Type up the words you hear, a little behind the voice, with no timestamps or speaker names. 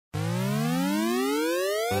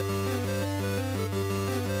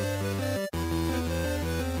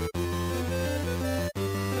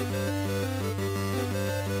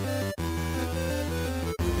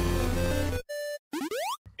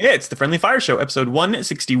It's the Friendly Fire Show, episode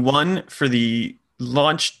 161 for the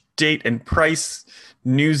launch date and price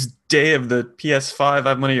news day of the PS5.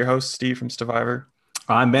 I'm one of your hosts, Steve from Survivor.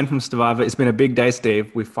 I'm Ben from Survivor. It's been a big day, Steve.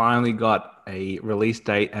 We finally got a release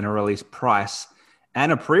date and a release price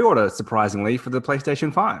and a pre-order, surprisingly, for the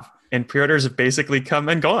PlayStation 5. And pre-orders have basically come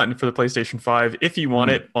and gone for the PlayStation 5 if you want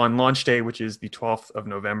it on launch day, which is the 12th of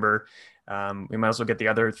November. We might as well get the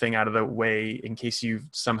other thing out of the way in case you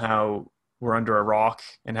somehow were under a rock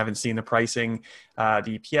and haven't seen the pricing.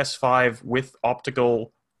 The PS5 with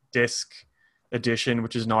optical disc edition,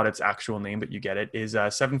 which is not its actual name, but you get it, is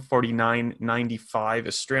 $749.95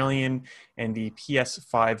 Australian, and the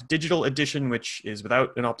PS5 digital edition, which is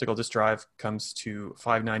without an optical disc drive, comes to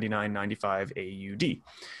 $599.95 AUD.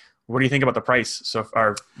 What do you think about the price so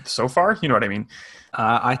far? You know what I mean?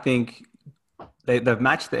 I think they've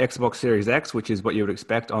matched the Xbox Series X, which is what you would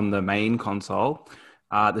expect on the main console.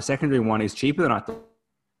 The secondary one is cheaper than I thought.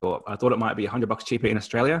 I thought it might be $100 cheaper in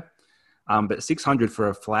Australia, but $600 for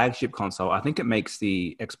a flagship console. I think it makes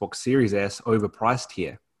the Xbox Series S overpriced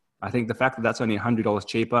here. I think the fact that that's only $100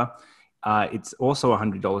 cheaper, it's also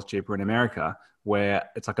 $100 cheaper in America, where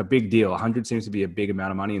it's like a big deal. 100 seems to be a big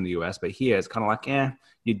amount of money in the US, but here it's kind of like,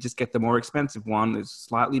 you just get the more expensive one. It's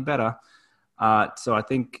slightly better. So I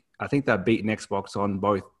think they've beaten Xbox on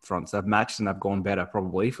both fronts. They've matched and they've gone better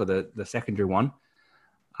probably for the secondary one.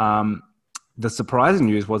 The surprising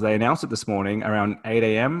news was they announced it this morning around 8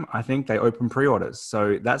 a.m. I think they opened pre-orders.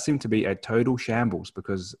 So that seemed to be a total shambles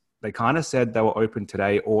because they kind of said they were open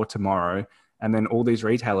today or tomorrow. And then all these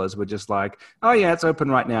retailers were just like, oh yeah, it's open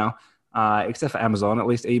right now. Except for Amazon, at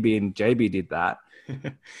least EB and JB did that.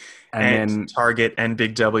 And then Target and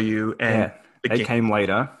Big W and they came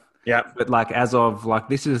later. Yeah. But as of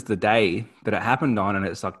this is the day that it happened on, and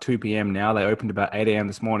it's 2 p.m. now. They opened about 8 a.m.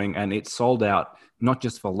 this morning, and it's sold out not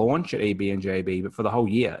just for launch at EB and JB, but for the whole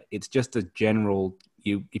year. It's just a general,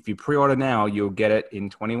 if you pre-order now, you'll get it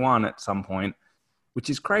in 21 at some point, which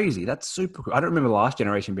is crazy. That's super cool. I don't remember the last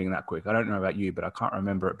generation being that quick. I don't know about you, but I can't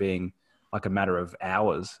remember it being like a matter of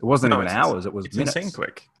hours. It wasn't even hours. It was minutes. It's insane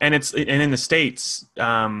quick. And in the States,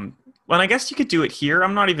 well, I guess you could do it here.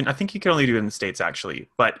 I think you could only do it in the States actually.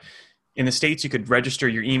 But in the States, you could register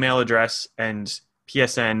your email address and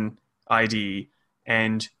PSN ID,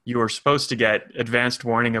 and you were supposed to get advanced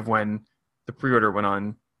warning of when the pre-order went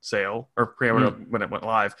on sale or pre-order when it went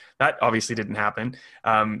live. That obviously didn't happen.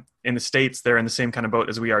 In the States, they're in the same kind of boat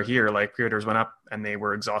as we are here. Like pre-orders went up and they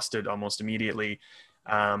were exhausted almost immediately.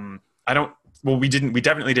 We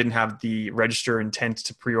definitely didn't have the register intent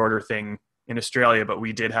to pre-order thing in Australia, but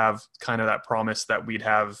we did have kind of that promise that we'd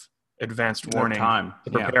have advanced warning to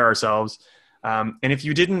prepare ourselves. And if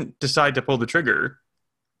you didn't decide to pull the trigger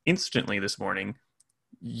instantly this morning,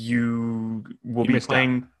 you will be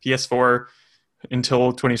playing PS4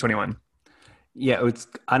 until 2021. Yeah,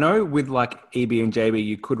 I know with EB and JB,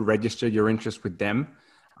 you could register your interest with them.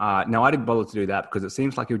 Now, I didn't bother to do that because it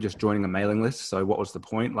seems like you're just joining a mailing list. So what was the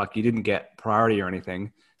point? You didn't get priority or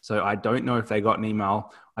anything. So I don't know if they got an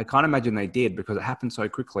email. I can't imagine they did because it happened so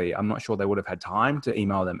quickly. I'm not sure they would have had time to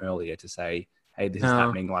email them earlier to say, hey, this is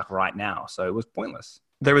happening right now. So it was pointless.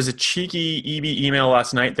 There was a cheeky EB email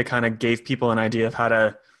last night that kind of gave people an idea of how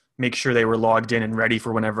to make sure they were logged in and ready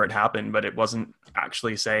for whenever it happened, but it wasn't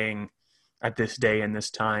actually saying at this day and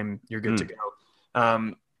this time, you're good to go.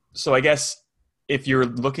 So I guess if you're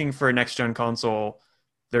looking for a next-gen console,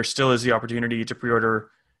 there still is the opportunity to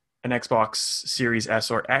pre-order an Xbox Series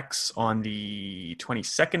S or X on the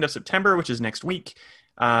 22nd of September, which is next week.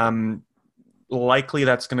 Likely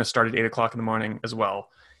that's going to start at 8 o'clock in the morning as well.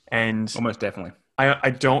 And almost definitely. I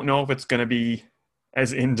don't know if it's going to be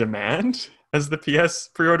as in demand as the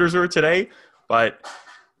PS pre-orders were today, but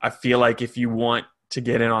I feel like if you want to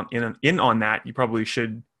get in on that, you probably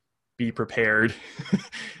should be prepared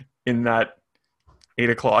in that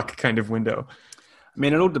 8 o'clock kind of window. I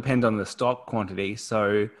mean, it'll depend on the stock quantity.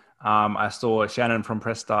 So I saw Shannon from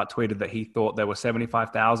Press Start tweeted that he thought there were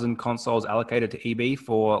 75,000 consoles allocated to EB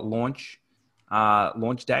for launch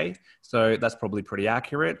day. So that's probably pretty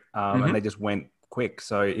accurate. And they just went quick.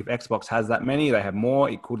 So if Xbox has that many, they have more,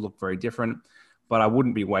 it could look very different, but I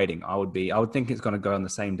wouldn't be waiting. I would think it's going to go on the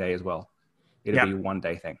same day as well. It'll be a one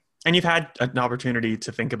day thing. And you've had an opportunity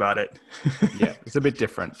to think about it. Yeah, it's a bit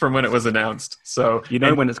different from when it was announced. So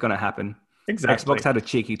when it's going to happen. Exactly. Xbox had a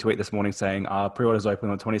cheeky tweet this morning saying, pre-orders open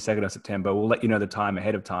on the 22nd of September. We'll let you know the time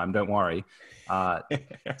ahead of time. Don't worry.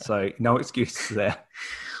 So no excuses there.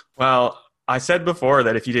 Well, I said before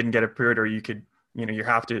that if you didn't get a pre-order, you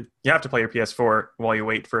have to play your PS4 while you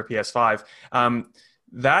wait for a PS5.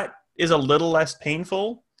 That is a little less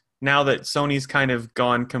painful now that Sony's kind of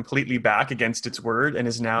gone completely back against its word and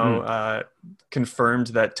is now confirmed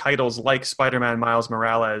that titles like Spider-Man Miles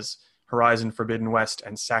Morales, Horizon Forbidden West,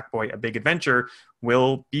 and Sackboy: A Big Adventure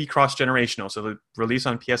will be cross-generational. So they'll release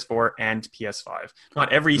on PS4 and PS5.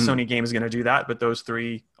 Not every Sony game is going to do that, but those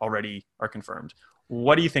three already are confirmed.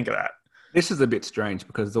 What do you think of that? This is a bit strange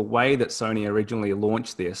because the way that Sony originally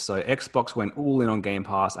launched this, so Xbox went all in on Game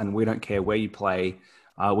Pass and we don't care where you play.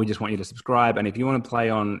 We just want you to subscribe. And if you want to play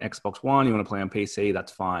on Xbox One, you want to play on PC,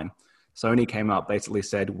 that's fine. Sony came up, basically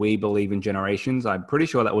said, we believe in generations. I'm pretty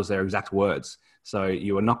sure that was their exact words. So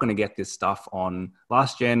you are not going to get this stuff on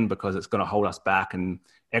last gen because it's going to hold us back, and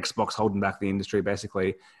Xbox holding back the industry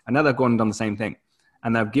basically. And now they've gone and done the same thing.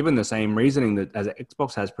 And they've given the same reasoning that as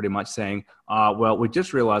Xbox has, pretty much saying, well, we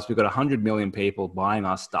just realized we've got 100 million people buying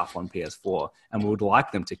our stuff on PS4 and we would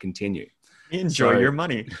like them to continue. Enjoy your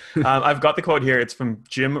money. I've got the quote here. It's from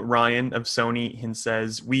Jim Ryan of Sony. He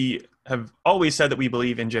says, we have always said that we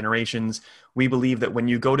believe in generations. We believe that when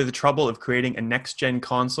you go to the trouble of creating a next-gen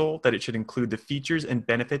console, that it should include the features and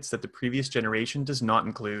benefits that the previous generation does not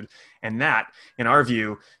include. And that, in our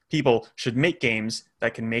view, people should make games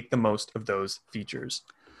that can make the most of those features.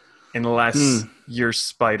 Unless you're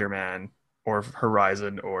Spider-Man or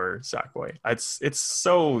Horizon or Sackboy. It's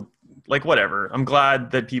so, like, whatever. I'm glad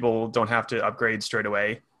that people don't have to upgrade straight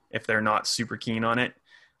away if they're not super keen on it.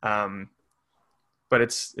 But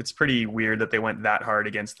it's pretty weird that they went that hard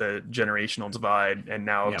against the generational divide, and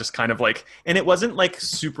now just kind of like, and it wasn't like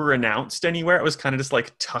super announced anywhere. It was kind of just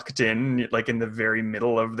like tucked in, like in the very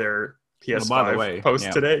middle of their PS5 post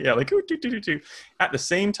today. Yeah, like At the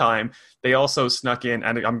same time, they also snuck in,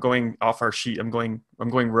 and I'm going off our sheet. I'm going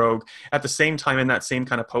rogue. At the same time, in that same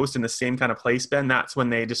kind of post, in the same kind of place, Ben, that's when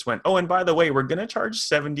they just went, oh, and by the way, we're gonna charge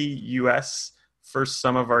 $70 US for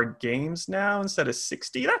some of our games now instead of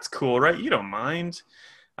 60. That's cool, right? You don't mind.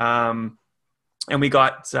 And we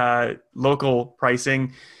got local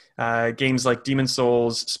pricing. Games like Demon's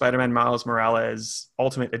Souls, Spider-Man Miles Morales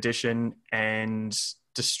Ultimate Edition, and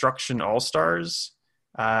Destruction All-Stars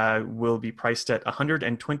will be priced at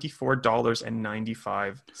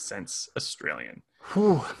 $124.95 Australian.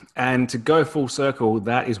 Whew. And to go full circle,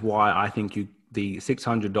 that is why I think the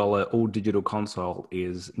 $600 all-digital console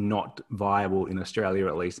is not viable in Australia,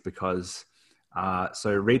 at least, because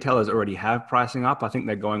so retailers already have pricing up. I think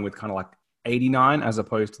they're going with kind of like 89 as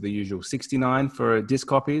opposed to the usual 69 for disc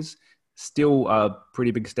copies. Still a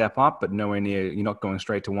pretty big step up, but nowhere near, you're not going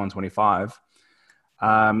straight to 125.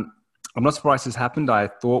 I'm not surprised this happened. I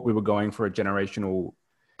thought we were going for a generational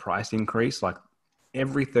price increase. Like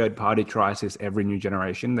every third party tries this every new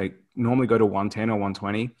generation. They normally go to 110 or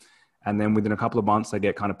 120. And then within a couple of months, they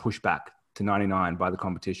get kind of pushed back to 99 by the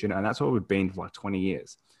competition. And that's what we've been for like 20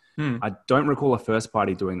 years. I don't recall a first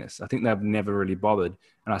party doing this. I think they've never really bothered.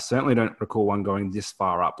 And I certainly don't recall one going this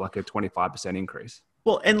far up, like a 25% increase.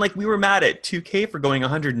 Well, and like we were mad at 2K for going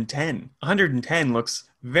 110. 110 looks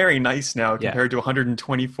very nice now compared to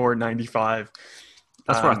 124.95.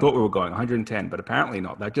 That's where I thought we were going, 110, but apparently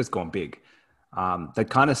not. They've just gone big. They're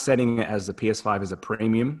kind of setting it as the PS5 as a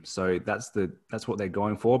premium, so that's what they're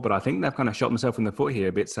going for. But I think they've kind of shot themselves in the foot here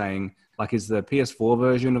a bit, saying like, is the PS4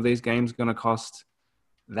 version of these games going to cost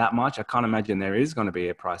that much? I can't imagine there is going to be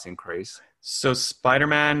a price increase. So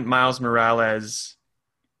Spider-Man Miles Morales,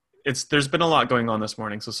 there's been a lot going on this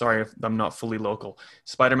morning, so sorry if I'm not fully local.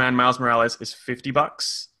 Spider-Man Miles Morales is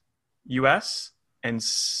 $50 US and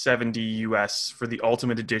 $70 US for the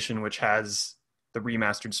Ultimate Edition, which has the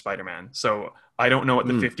remastered Spider-Man. So I don't know what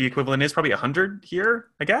the 50 equivalent is. Probably 100 here,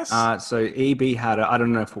 I guess. So EB had it. I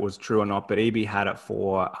don't know if it was true or not, but EB had it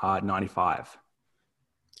for 95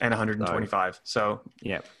 and 125. So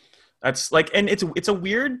yeah, that's like, and it's a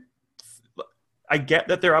weird. I get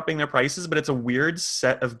that they're upping their prices, but it's a weird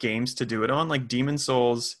set of games to do it on. Like Demon's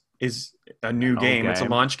Souls is a new game. It's a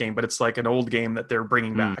launch game, but it's like an old game that they're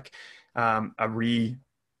bringing back. A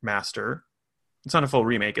remaster. It's not a full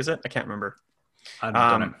remake, is it? I can't remember. I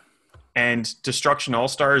don't know. And Destruction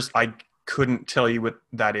All-Stars, I couldn't tell you what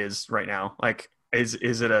that is right now. Like, is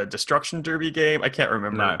it a Destruction Derby game? I can't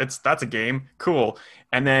remember. No. That's a game. Cool.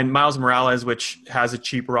 And then Miles Morales, which has a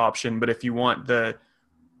cheaper option, but if you want the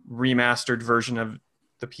remastered version of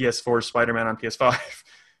the PS4 Spider-Man on PS5,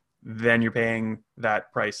 then you're paying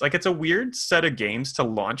that price. Like, it's a weird set of games to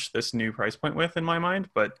launch this new price point with, in my mind,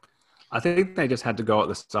 but I think they just had to go at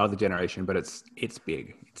the start of the generation, but it's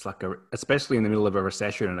big. It's like especially in the middle of a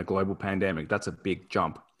recession and a global pandemic, that's a big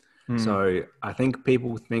jump. So I think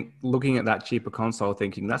people think looking at that cheaper console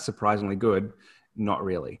thinking that's surprisingly good. Not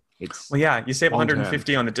really. Well, yeah, you save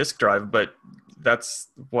 150 on the disk drive, but that's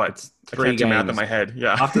what It's I 3 can't do math in games. my head.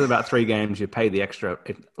 Yeah. After about 3 games, you pay the extra.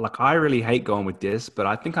 Like, I really hate going with this, but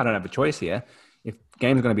I think I don't have a choice here. If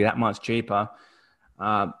games are going to be that much cheaper,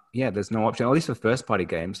 yeah, there's no option. At least for first-party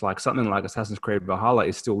games, like something like Assassin's Creed Valhalla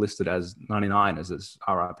is still listed as 99 as its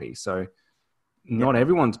RRP. So Yeah. not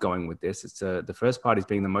everyone's going with this. It's the first parties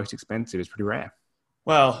being the most expensive is pretty rare.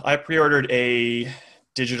 Well, I pre-ordered a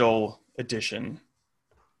digital edition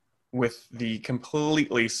with the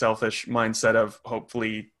completely selfish mindset of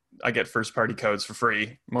hopefully I get first-party codes for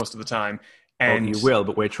free most of the time. Well, you And will,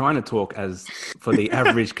 but we're trying to talk as for the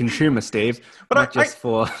average consumer, Steve, but not just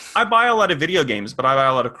for. I buy a lot of video games, but I buy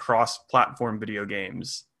a lot of cross-platform video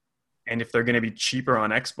games. And if they're going to be cheaper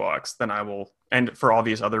on Xbox, then I will, and for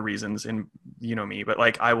obvious other reasons, and you know me, but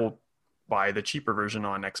like I will buy the cheaper version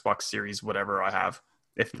on Xbox Series, whatever I have.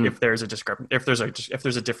 If there's a discrepancy, if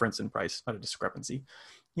there's a difference in price, not a discrepancy,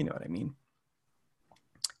 you know what I mean.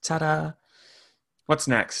 Ta-da! What's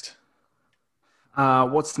next?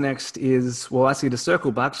 What's next is, well, actually, to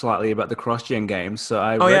circle back slightly about the cross-gen games. So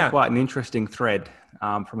I Oh read yeah, quite an interesting thread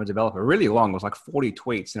from a developer, really long. It was like 40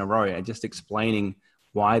 tweets in a row, and just explaining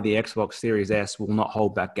why the Xbox Series S will not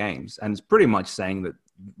hold back games. And it's pretty much saying that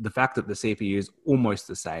the fact that the CPU is almost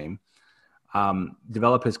the same,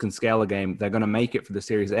 developers can scale a game. They're going to make it for the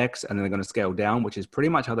Series X, and then they're going to scale down, which is pretty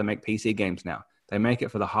much how they make PC games now. They make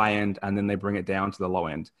it for the high end, and then they bring it down to the low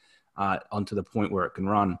end, onto the point where it can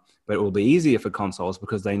run. But it will be easier for consoles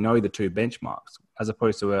because they know the two benchmarks, as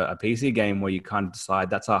opposed to a PC game where you kind of decide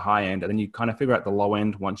that's our high end, and then you kind of figure out the low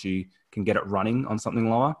end once you can get it running on something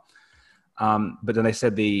lower. But then they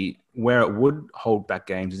said where it would hold back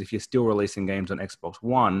games is if you're still releasing games on Xbox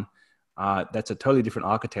One. That's a totally different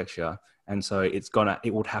architecture, and so it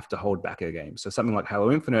would have to hold back a game. So something like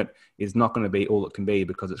Halo Infinite is not going to be all it can be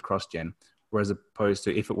because it's cross-gen. Whereas opposed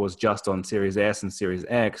to if it was just on Series S and Series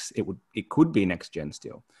X, it could be next gen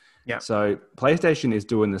still. yeah, So PlayStation is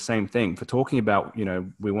doing the same thing for talking about,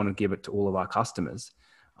 we want to give it to all of our customers.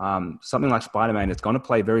 Something like Spider-Man is going to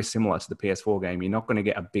play very similar to the PS4 game. You're not going to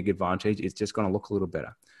get a big advantage. It's just going to look a little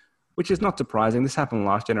better, which is not surprising. This happened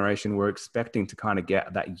last generation. We're expecting to kind of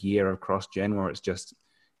get that year of cross-gen where it's just,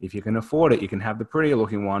 if you can afford it, you can have the prettier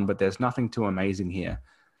looking one, but there's nothing too amazing here.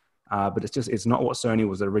 But it's not what Sony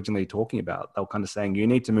was originally talking about. They were kind of saying, you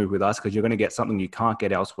need to move with us because you're going to get something you can't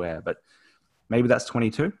get elsewhere. But maybe that's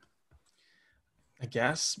 22. I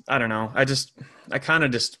guess. I don't know.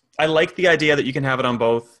 I like the idea that you can have it on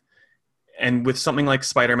both. And with something like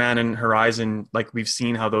Spider-Man and Horizon, like we've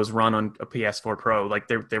seen how those run on a PS4 Pro, like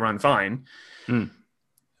they run fine.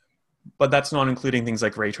 But that's not including things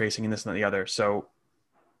like ray tracing and this and the other. So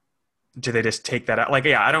do they just take that out? Like,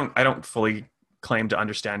 yeah, I don't fully claim to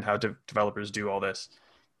understand how developers do all this.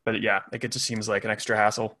 But yeah, like it just seems like an extra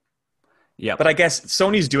hassle. Yeah. But I guess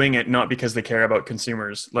Sony's doing it not because they care about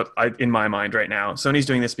consumers. In my mind right now, Sony's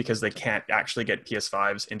doing this because they can't actually get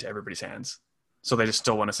PS5s into everybody's hands. So they just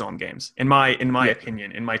still want to sell them games. In my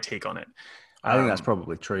opinion, in my take on it. I think that's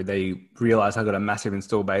probably true. They realize they've got a massive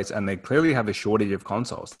install base and they clearly have a shortage of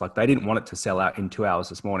consoles. Like they didn't want it to sell out in 2 hours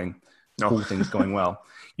this morning. No. All things going well.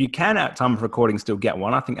 You can at time of recording still get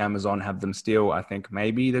one. I think Amazon have them still. I think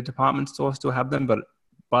maybe the department store still have them. But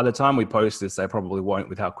by the time we post this, they probably won't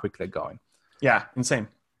with how quick they're going. Yeah, insane.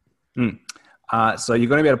 So you're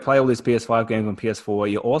going to be able to play all these PS5 games on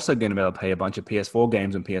PS4. You're also going to be able to play a bunch of PS4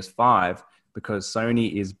 games on PS5 because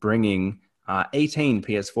Sony is bringing 18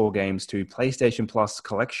 PS4 games to PlayStation Plus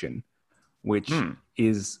Collection, which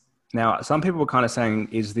is now some people were kind of saying,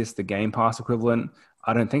 is this the Game Pass equivalent?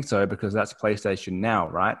 I don't think so because that's PlayStation Now,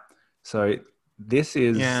 right? So this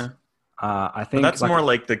is, I think but that's more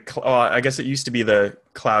like I guess it used to be the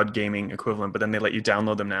cloud gaming equivalent, but then they let you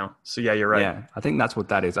download them now. So yeah, you're right. Yeah, I think that's what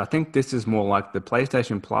that is. I think this is more like the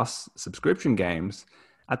PlayStation Plus subscription games.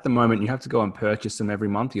 At the moment, you have to go and purchase them every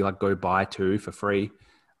month. You go buy 2 for free.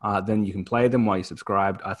 Then you can play them while you're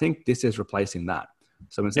subscribed. I think this is replacing that.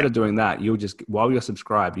 So instead of doing that, while you're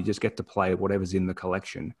subscribed, you just get to play whatever's in the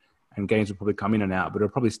collection. And games will probably come in and out, but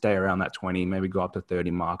it'll probably stay around that 20, maybe go up to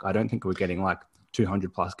 30 mark. I don't think we're getting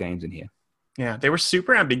 200 plus games in here. Yeah, they were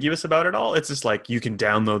super ambiguous about it all. It's just like, you can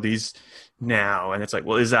download these now. And it's like,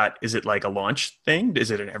 well, is it like a launch thing?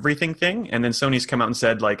 Is it an everything thing? And then Sony's come out and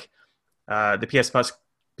said the PS Plus,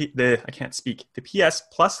 the PS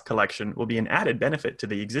Plus collection will be an added benefit to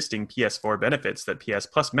the existing PS4 benefits that PS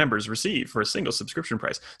Plus members receive for a single subscription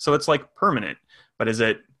price. So it's like permanent, but is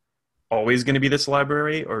it always going to be this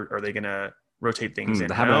library, or are they going to rotate things in they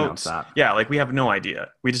and haven't out? announced that. Yeah, we have no idea.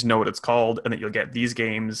 We just know what it's called, and that you'll get these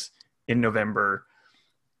games in November.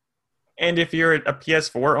 And if you're a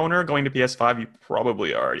PS4 owner going to PS5, you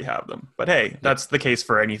probably already have them. But hey, that's the case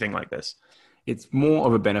for anything like this. It's more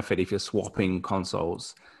of a benefit if you're swapping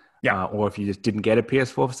consoles. Yeah. Or if you just didn't get a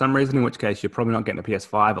PS4 for some reason, in which case you're probably not getting a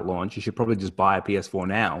PS5 at launch. You should probably just buy a PS4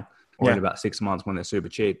 now or in Yeah. about 6 months when they're super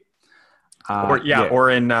cheap. Yeah, or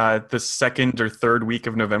in the second or third week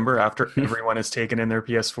of November after everyone has taken in their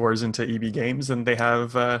PS4s into EB Games and they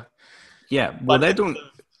have Yeah, well, abundance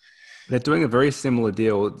they're doing a very similar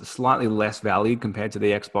deal, slightly less value compared to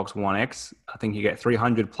the Xbox One X. I think you get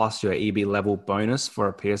 300 plus your EB level bonus for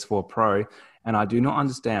a PS4 Pro. And I do not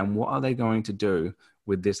understand what are they going to do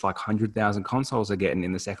with this like 100,000 consoles they're getting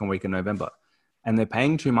in the second week of November. And they're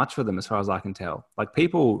paying too much for them as far as I can tell. Like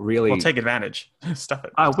people really... Well, take advantage. Stuff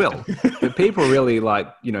it. I will. But people really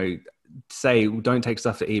like, say don't take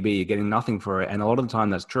stuff to EB, you're getting nothing for it. And a lot of the time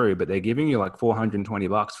that's true, but they're giving you like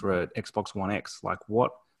 $420 for an Xbox One X. Like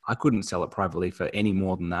what? I couldn't sell it privately for any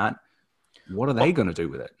more than that. What are they going to do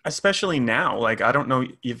with it? Especially now. Like, I don't know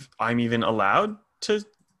if I'm even allowed to.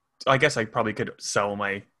 I guess I probably could sell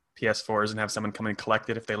my PS4s and have someone come and collect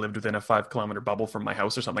it if they lived within a 5 kilometer bubble from my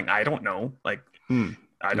house or something. I don't know. Like,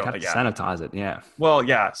 I don't have to sanitize it. Yeah. Well,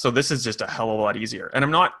 yeah. So this is just a hell of a lot easier. And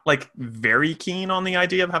I'm not like very keen on the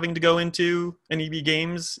idea of having to go into an EB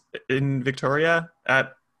Games in Victoria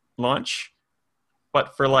at launch.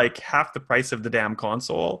 But for like half the price of the damn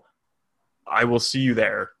console, I will see you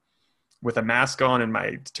there with a mask on and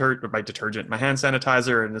my detergent, my hand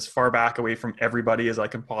sanitizer, and as far back away from everybody as I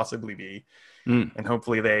can possibly be. And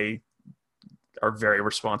hopefully they are very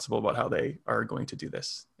responsible about how they are going to do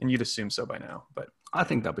this. And you'd assume so by now, but I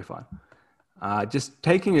think they'll be fine. Just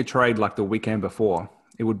taking a trade like the weekend before,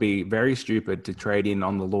 it would be very stupid to trade in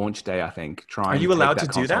on the launch day, I think. Are you allowed to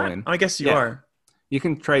do that? I guess you are. You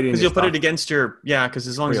can trade in because you'll put it against your because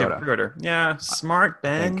as long as you have pre-order. Yeah, smart,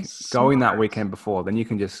 Ben. Going that weekend before, then you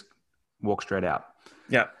can just walk straight out.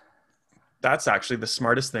 Yeah, that's actually the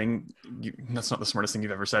smartest thing. That's not the smartest thing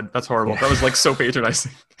you've ever said. That's horrible. That was like so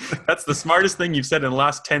patronizing. That's the smartest thing you've said in the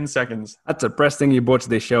last 10 seconds. That's the best thing you brought to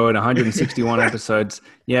this show in 161 episodes.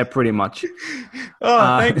 Yeah, pretty much.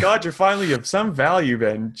 Oh, thank God you're finally of some value,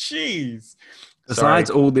 Ben. Jeez. Besides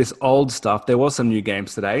all this old stuff, there was some new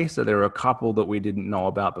games today. So there were a couple that we didn't know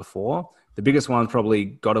about before. The biggest one, probably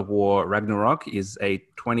God of War Ragnarok, is a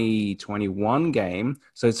 2021 game.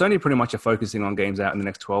 So it's only pretty much focusing on games out in the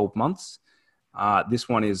next 12 months. This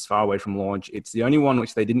one is far away from launch. It's the only one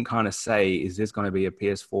which they didn't kind of say, is this going to be a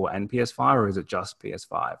PS4 and PS5 or is it just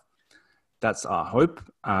PS5? That's our hope.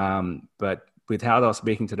 But with how they're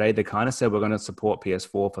speaking today, they kind of said we're going to support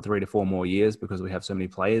PS4 for 3 to 4 more years because we have so many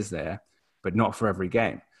players there, but not for every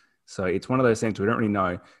game. So it's one of those things we don't really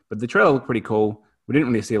know. But the trailer looked pretty cool. We didn't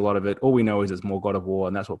really see a lot of it. All we know is it's more God of War,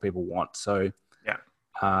 and that's what people want. So yeah,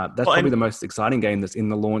 that's probably the most exciting game that's in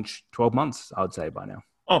the launch 12 months, I would say, by now.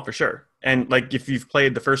 Oh, for sure. And like if you've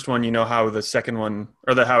played the first one, you know how the second one,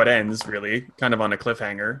 or how it ends, really, kind of on a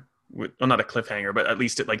cliffhanger. Well, not a cliffhanger, but at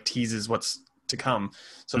least it like teases what's to come.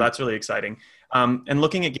 So that's really exciting. And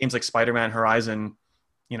looking at games like Spider-Man Horizon,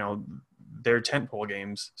 they're tentpole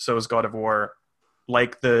games. So is God of War,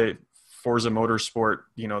 like the Forza Motorsport,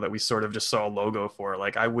 that we sort of just saw a logo for.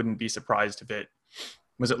 Like, I wouldn't be surprised if it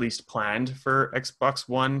was at least planned for Xbox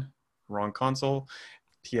One, wrong console,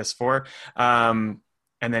 PS4, and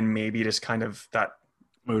then maybe just kind of that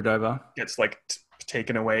moved over, gets like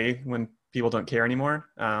taken away when people don't care anymore.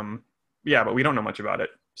 Yeah, but we don't know much about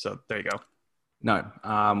it. So there you go.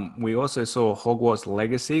 No. We also saw Hogwarts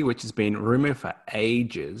Legacy, which has been rumored for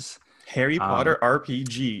ages. Harry Potter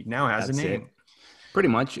RPG now has a name. Pretty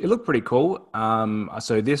much. It looked pretty cool.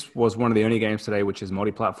 So this was one of the only games today which is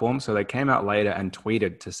multi-platform. So they came out later and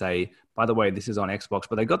tweeted to say, by the way, this is on Xbox,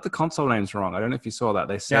 but they got the console names wrong. I don't know if you saw that.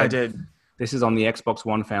 They said, yeah, I did. This is on the Xbox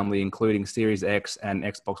One family, including Series X and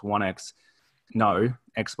Xbox One X. No,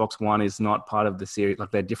 Xbox One is not part of the series.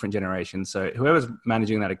 Like, they're different generations. So whoever's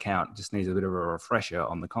managing that account just needs a bit of a refresher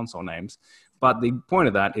on the console names. But the point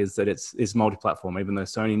of that is that it's multi-platform, even though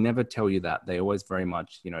Sony never tell you that. They always very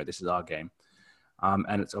much, this is our game.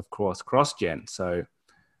 And it's, of course, cross-gen. So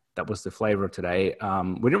that was the flavor of today.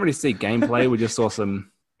 We didn't really see gameplay. We just saw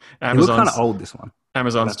some... It looked kind of old, this one.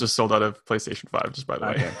 Amazon's just sold out of PlayStation 5, just by the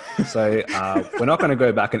way. So we're not going to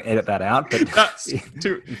go back and edit that out. But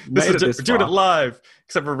doing it live,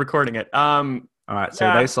 except we're recording it. All right,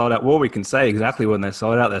 so they sold out. Well, we can say exactly when they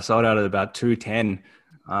sold out. They sold out at about 2:10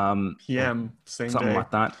 p.m. Same something day.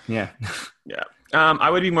 Like that. Yeah. Yeah. I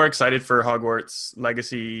would be more excited for Hogwarts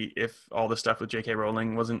Legacy if all the stuff with J.K.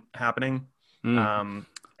 Rowling wasn't happening. And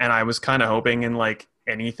I was kind of hoping in like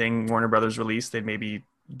anything Warner Brothers released, they'd maybe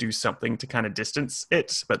do something to kind of distance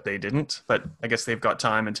it, but they didn't. But I guess they've got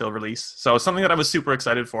time until release. So something that I was super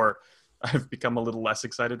excited for I've become a little less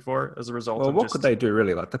excited for as a result Well, of what just. could they do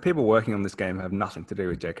really? Like the people working on this game have nothing to do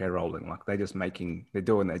with J.K. Rowling. Like they're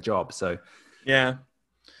doing their job. So Yeah.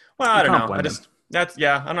 Well, I you don't can't know. blame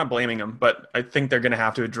them. I'm not blaming them, but I think they're going to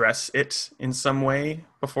have to address it in some way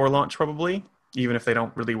before launch, probably, even if they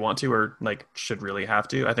don't really want to or like should really have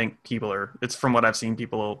to. I think it's from what I've seen,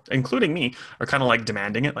 people, including me, are kind of like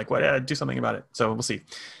demanding it, like, what, do something about it. So we'll see.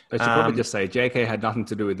 They should probably just say JK had nothing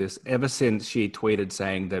to do with this ever since she tweeted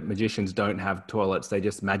saying that magicians don't have toilets, they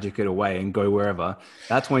just magic it away and go wherever.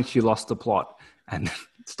 That's when she lost the plot. And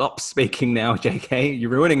stop speaking now, JK. You're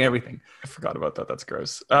ruining everything. I forgot about that. That's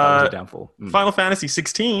gross. That was a downfall. Final Fantasy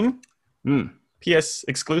 16, PS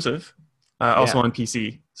exclusive, also on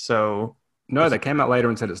PC. So no, they came out later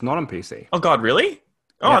and said it's not on PC. oh god, really?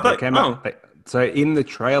 Oh, Yeah, I thought. they came out. So in the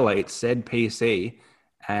trailer, it said PC,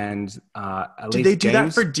 and Did they do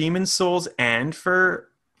that for Demon's Souls and for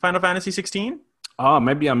Final Fantasy 16? Oh,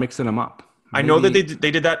 maybe I'm mixing them up. I know that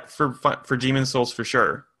they did that for Demon's Souls for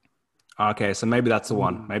sure. Okay, so maybe that's the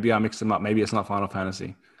one. Maybe I mixed them up. Maybe it's not Final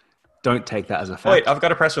Fantasy. Don't take that as a fact. Wait, I've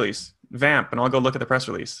got a press release. Vamp, and I'll go look at the press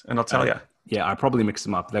release, and I'll tell you. Yeah, I probably mixed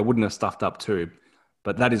them up. They wouldn't have stuffed up too,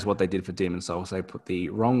 but that is what they did for Demon's Souls. They put the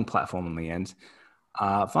wrong platform in the end.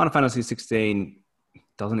 Final Fantasy 16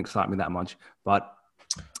 doesn't excite me that much, but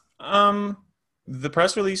the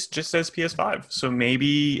press release just says PS5, so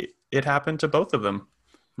maybe it happened to both of them.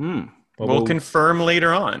 We'll confirm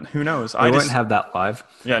later on. Who knows? I won't have that live.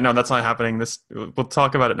 Yeah, no, that's not happening. We'll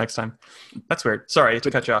talk about it next time. That's weird. Sorry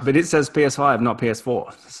to cut you off. But it says PS5, not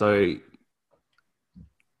PS4. So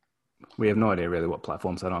we have no idea really what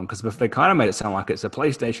platforms that on, because they kind of made it sound like it's a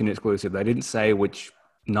PlayStation exclusive. They didn't say which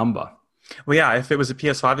number. Well, yeah, if it was a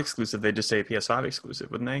PS5 exclusive, they'd just say PS5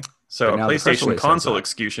 exclusive, wouldn't they? So a PlayStation console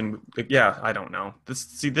exclusion, yeah, I don't know.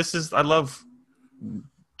 I love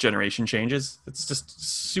generation changes. It's just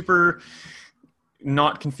super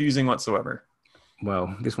not confusing whatsoever.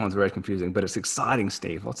 Well, this one's very confusing, but it's exciting,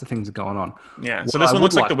 Steve. Lots of things are going on. Yeah, so this one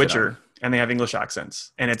looks like The Witcher, and they have English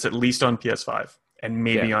accents, and it's at least on PS5, and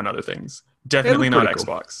maybe on other things. Definitely not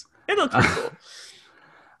Xbox. It looks pretty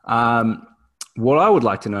cool. What I would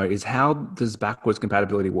like to know is, how does backwards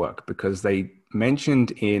compatibility work? Because they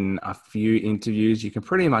mentioned in a few interviews you can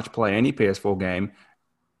pretty much play any PS4 game,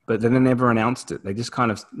 but then they never announced it. They just kind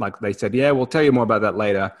of, like, they said, yeah, we'll tell you more about that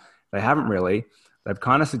later. They haven't really. They've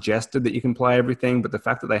kind of suggested that you can play everything, but the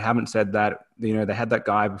fact that they haven't said that, they had that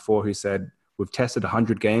guy before who said, we've tested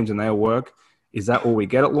 100 games and they all work. Is that all we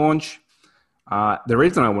get at launch? The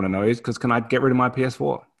reason I want to know is because, can I get rid of my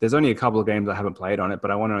PS4? There's only a couple of games I haven't played on it,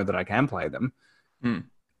 but I want to know that I can play them.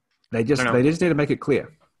 They just need to make it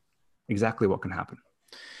clear exactly what can happen.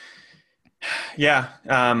 Yeah.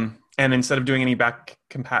 And instead of doing any back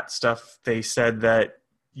compat stuff, they said that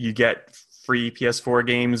you get free PS4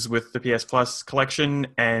 games with the PS Plus collection,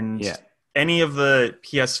 and any of the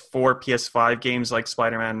PS4, PS5 games like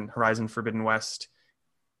Spider-Man, Horizon Forbidden West,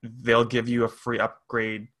 they'll give you a free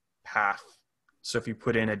upgrade path. So if you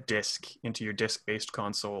put in a disc into your disc-based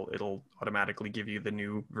console, it'll automatically give you the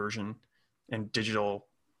new version, and digital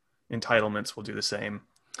entitlements will do the same.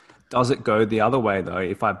 Does it go the other way, though?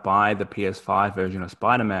 If I buy the PS5 version of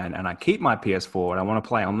Spider-Man and I keep my PS4 and I want to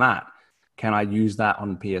play on that, can I use that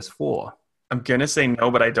on PS4? I'm going to say no,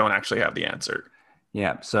 but I don't actually have the answer.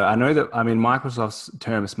 Yeah, so I know that, Microsoft's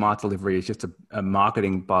term smart delivery is just a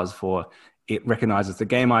marketing buzz for it recognizes the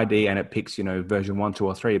game ID and it picks, version 1, 2,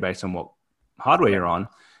 or 3 based on what hardware you're on.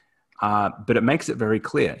 But it makes it very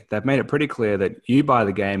clear. They've made it pretty clear that you buy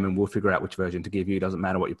the game and we'll figure out which version to give you. It doesn't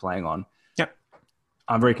matter what you're playing on. Yep.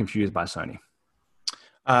 I'm very confused by Sony.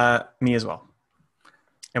 Me as well.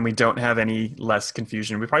 And we don't have any less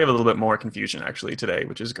confusion. We probably have a little bit more confusion actually today,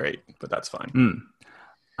 which is great, but that's fine.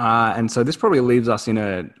 And so this probably leaves us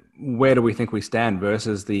in where do we think we stand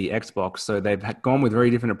versus the Xbox? So they've gone with very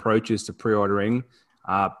different approaches to pre-ordering.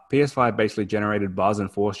 PS5 basically generated buzz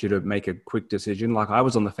and forced you to make a quick decision. Like, I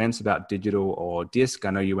was on the fence about digital or disc.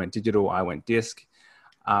 I know you went digital, I went disc.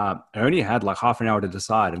 I only had like half an hour to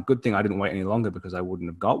decide, and good thing I didn't wait any longer because I wouldn't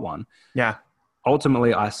have got one. Yeah.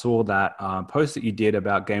 Ultimately, I saw that post that you did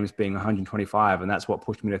about games being 125, and that's what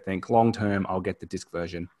pushed me to think long-term, I'll get the disc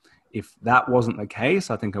version. If that wasn't the case,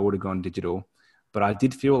 I think I would have gone digital. But I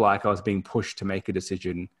did feel like I was being pushed to make a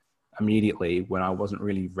decision immediately when I wasn't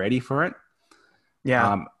really ready for it.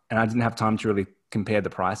 Yeah. And I didn't have time to really compare the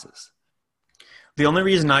prices. The only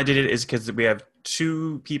reason I did it is because we have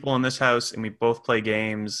two people in this house and we both play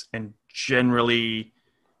games. And generally,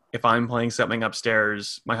 if I'm playing something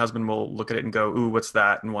upstairs, my husband will look at it and go, ooh, what's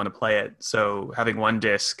that? And want to play it. So having one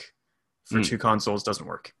disc for two consoles doesn't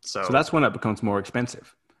work. So that's when it becomes more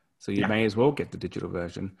expensive. So you may as well get the digital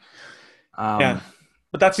version. Yeah.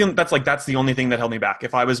 But that's the only thing that held me back.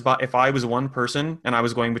 If I was one person and I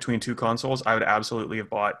was going between two consoles, I would absolutely have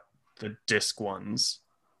bought the disc ones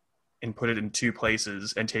and put it in two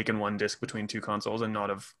places and taken one disc between two consoles and not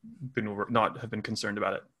have been concerned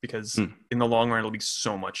about it, because in the long run it'll be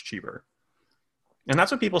so much cheaper. And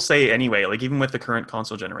that's what people say anyway. Like even with the current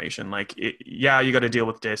console generation, yeah, you got to deal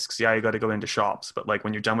with discs. Yeah, you got to go into shops. But like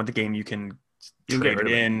when you're done with the game, you can trade it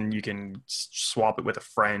in. You can swap it with a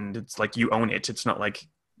friend. It's like you own it. It's not like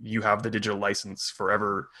you have the digital license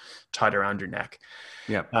forever tied around your neck.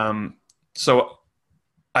 Yeah. So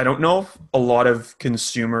I don't know if a lot of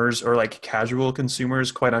consumers or like casual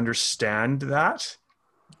consumers quite understand that.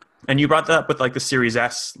 And you brought that up with like the Series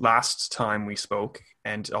S last time we spoke.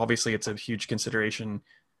 And obviously it's a huge consideration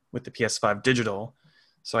with the PS5 digital.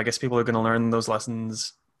 So I guess people are going to learn those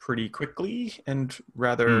lessons pretty quickly and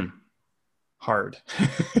rather hard.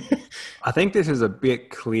 I think this is a bit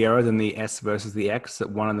clearer than the S versus the X, that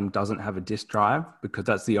one of them doesn't have a disk drive, because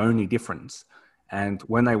that's the only difference. And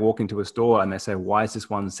when they walk into a store and they say, why is this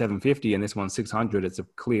one $750 and this one $600? It's a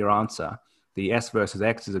clear answer. The S versus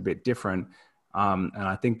X is a bit different. And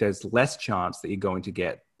I think there's less chance that you're going to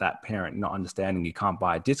get that parent not understanding you can't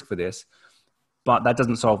buy a disc for this. But that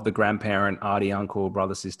doesn't solve the grandparent, auntie, uncle,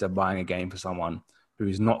 brother, sister buying a game for someone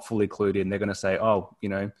who's not fully clued in. They're going to say, oh,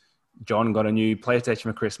 John got a new PlayStation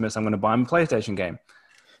for Christmas. I'm going to buy him a PlayStation game.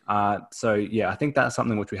 So yeah, I think that's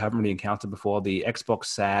something which we haven't really encountered before. The Xbox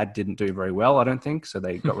SAD didn't do very well, I don't think. So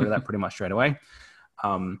they got rid of that pretty much straight away.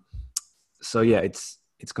 So yeah, it's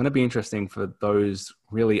going to be interesting for those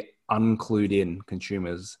really unclued in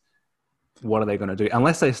consumers. What are they going to do?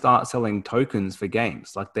 Unless they start selling tokens for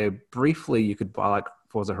games. Like you could buy like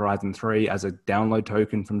Forza Horizon 3 as a download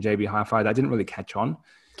token from JB Hi-Fi. That didn't really catch on.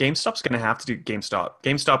 GameStop's going to have to do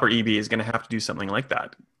GameStop or EB is going to have to do something like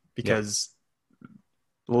that, because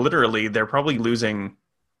literally they're probably losing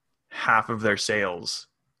half of their sales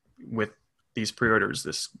with these pre-orders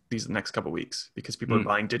these next couple of weeks, because people are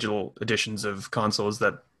buying digital editions of consoles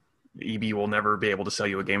that EB will never be able to sell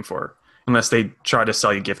you a game for unless they try to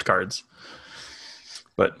sell you gift cards.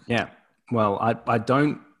 But yeah, well, I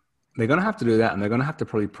don't. They're going to have to do that, and they're going to have to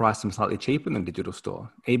probably price them slightly cheaper than the digital store.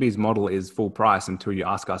 EB's model is full price until you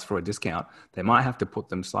ask us for a discount. They might have to put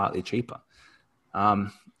them slightly cheaper.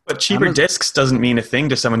 But cheaper discs doesn't mean a thing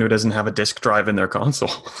to someone who doesn't have a disc drive in their console.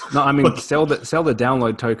 No, I mean sell the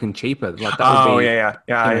download token cheaper. Like that would be, yeah.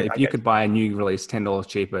 If you could buy a new release $10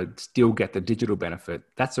 cheaper, still get the digital benefit.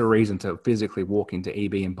 That's a reason to physically walk into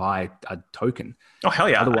EB and buy a token. Oh hell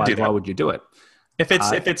yeah! Otherwise, why would you do it? If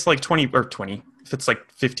it's like 20, if it's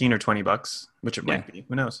like $15 or $20, which it might be,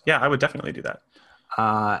 who knows? Yeah, I would definitely do that.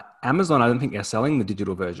 Amazon, I don't think they're selling the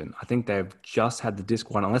digital version. I think they've just had the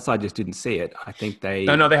disc one, unless I just didn't see it. I think they...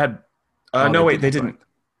 No, they had... no, wait, they didn't.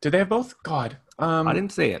 Did they have both? God. I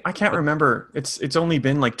didn't see it. I can't remember. It's only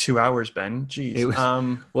been like 2 hours, Ben.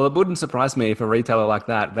 Jeez. Well, it wouldn't surprise me if a retailer like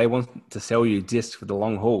that, they want to sell you discs for the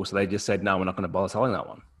long haul, so they just said, no, we're not going to bother selling that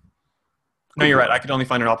one. No, you're right. I could only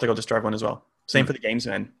find an optical disc drive one as well. Same for the games,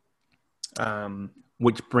 man.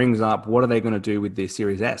 Which brings up, what are they going to do with the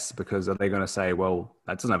Series S? Because are they going to say, well,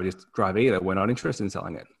 that doesn't have a disc drive either. We're not interested in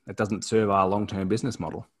selling it. It doesn't serve our long-term business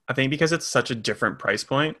model. I think because it's such a different price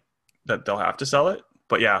point that they'll have to sell it.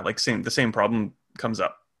 But yeah, like the same problem comes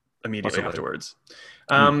up immediately afterwards.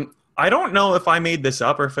 I don't know if I made this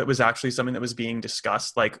up or if it was actually something that was being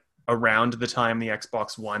discussed like around the time the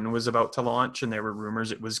Xbox One was about to launch, and there were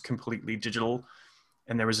rumors it was completely digital.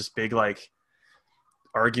 And there was this big like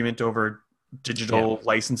argument over digital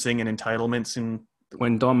licensing and entitlements. And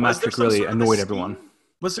when Don Matrick really annoyed everyone.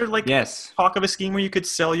 Was there like talk of a scheme where you could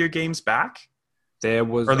sell your games back? There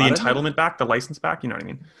was, or the entitlement back, the license back. You know what I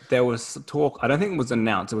mean? There was talk. I don't think it was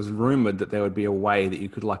announced. It was rumored that there would be a way that you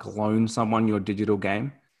could like loan someone your digital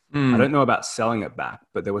game. I don't know about selling it back,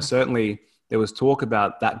 but there was talk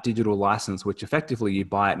about that digital license, which effectively you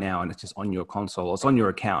buy it now and it's just on your console. It's on your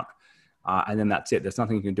account. And then that's it. There's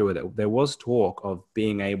nothing you can do with it. There was talk of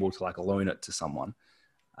being able to like loan it to someone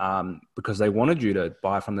because they wanted you to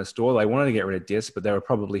buy from the store. They wanted to get rid of discs, but they were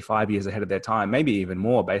probably 5 years ahead of their time, maybe even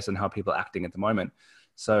more based on how people are acting at the moment.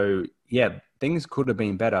 So yeah, things could have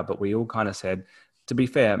been better, but we all kind of said, to be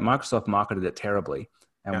fair, Microsoft marketed it terribly.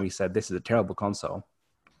 And we said, this is a terrible console,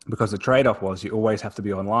 because the trade-off was you always have to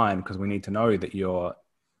be online because we need to know that you're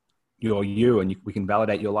you and we can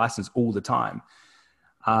validate your license all the time.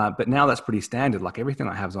 But now that's pretty standard. Like everything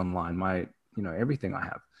I have is online. Everything I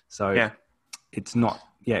have. So it's not.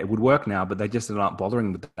 Yeah, it would work now, but they just are not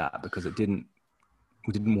bothering with that because it didn't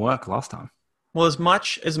work last time. Well, as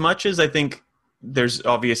much as I think there's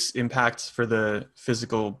obvious impacts for the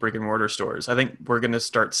physical brick and mortar stores, I think we're going to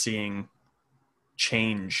start seeing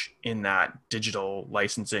change in that digital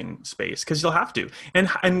licensing space, because you'll have to.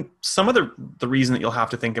 And some of the reason that you'll have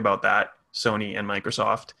to think about that, Sony and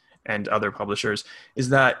Microsoft and other publishers, is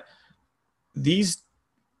that these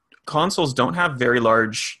consoles don't have very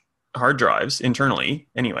large hard drives internally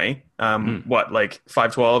anyway. What, like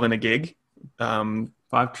 512 and a gig?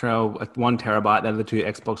 512, 1 terabyte. They're the two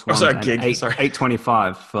Xbox Ones, sorry, and gig.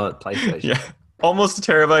 825 for PlayStation. Yeah, almost a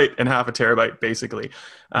terabyte and half a terabyte, basically.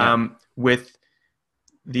 With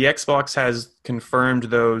the Xbox has confirmed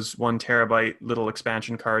those 1 terabyte little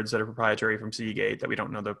expansion cards that are proprietary from Seagate that we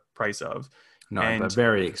don't know the price of. No, and they're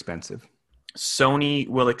very expensive. Sony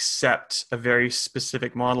will accept a very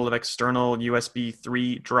specific model of external USB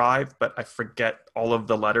 3 drive, but I forget all of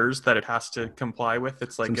the letters that it has to comply with.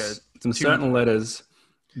 It's like some certain letters.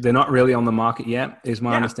 They're not really on the market yet, is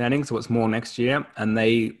my understanding. So it's more next year. And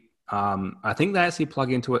they, I think they actually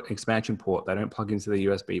plug into an expansion port. They don't plug into the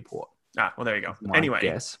USB port. Ah, well, there you go. Anyway,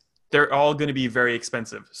 guess. They're all going to be very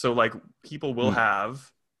expensive. So like people will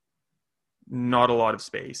have not a lot of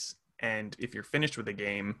space. And if you're finished with a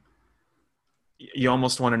game, you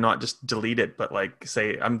almost want to not just delete it, but like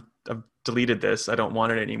say, I've deleted this. I don't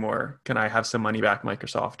want it anymore. Can I have some money back,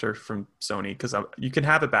 Microsoft or from Sony? Because you can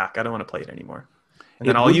have it back. I don't want to play it anymore. And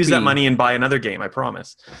then I'll use that money and buy another game. I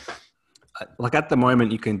promise. Like at the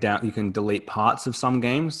moment, you can delete parts of some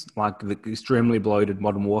games, like the extremely bloated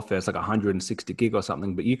Modern Warfare. It's like 160 gig or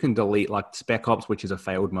something. But you can delete like Spec Ops, which is a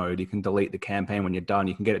failed mode. You can delete the campaign when you're done.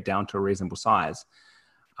 You can get it down to a reasonable size.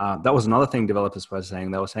 That was another thing developers were saying.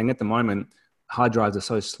 They were saying at the moment, hard drives are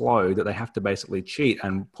so slow that they have to basically cheat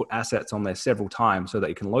and put assets on there several times so that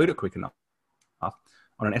you can load it quick enough. On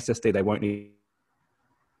an SSD, they won't need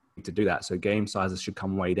to do that. So game sizes should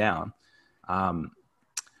come way down.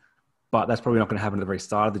 But that's probably not going to happen at the very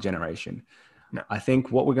start of the generation. No. I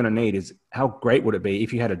think what we're going to need is, how great would it be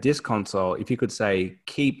if you had a disc console, if you could say,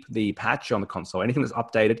 keep the patch on the console, anything that's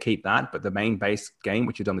updated, keep that, but the main base game,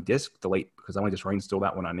 which is on the disc, delete, because I want to just reinstall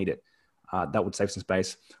that when I need it. That would save some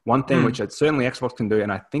space. One thing which certainly Xbox can do,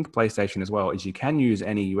 and I think PlayStation as well, is you can use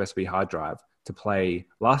any USB hard drive to play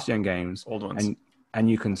last-gen games. Old ones. And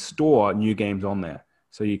you can store new games on there.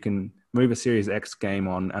 So you can move a Series X game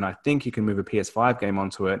on, and I think you can move a PS5 game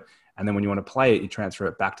onto it. And then when you want to play it, you transfer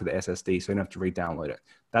it back to the SSD, so you don't have to re-download it.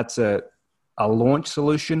 That's a launch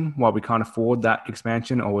solution while we can't afford that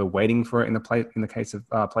expansion, or we're waiting for it in the case of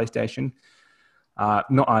PlayStation.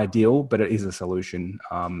 Not ideal, but it is a solution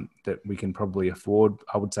that we can probably afford.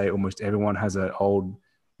 I would say almost everyone has an old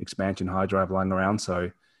expansion hard drive lying around, so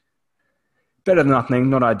better than nothing.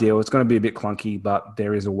 Not ideal. It's going to be a bit clunky, but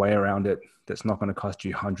there is a way around it that's not going to cost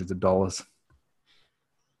you hundreds of dollars.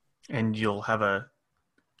 And you'll have a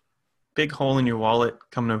big hole in your wallet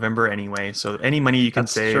come November anyway, so any money you can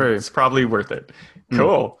save, it's probably worth it.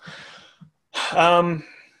 Cool. So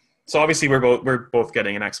obviously we're both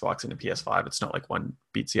getting an Xbox and a PS5. It's not like one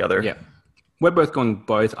beats the other. Yeah, we're both going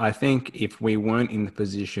both. I think if we weren't in the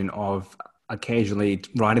position of occasionally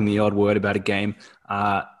writing the odd word about a game,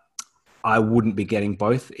 I wouldn't be getting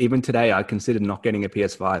both. Even today, I considered not getting a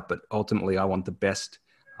PS5, but ultimately I want the best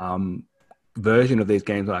version of these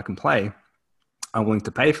games that I can play. I'm willing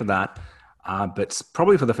to pay for that. But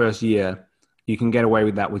probably for the first year, you can get away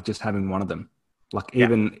with that with just having one of them. Like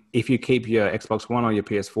even if you keep your Xbox One or your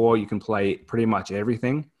PS4, you can play pretty much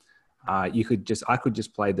everything. I could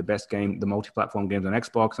just play the best game, the multi-platform games on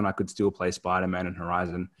Xbox, and I could still play Spider-Man and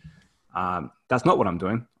Horizon. That's not what I'm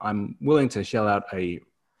doing. I'm willing to shell out a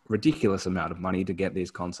ridiculous amount of money to get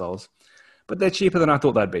these consoles, but they're cheaper than I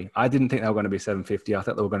thought they'd be. I didn't think they were going to be $750. I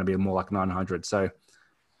thought they were going to be more like $900. So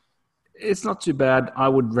it's not too bad. I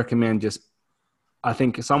would recommend I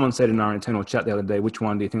think someone said in our internal chat the other day, which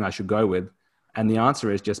one do you think I should go with? And the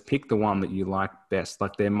answer is just pick the one that you like best.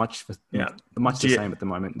 Like they're much the same at the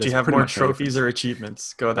moment. Do you have more trophies or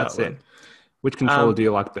achievements? Go that way. Which controller do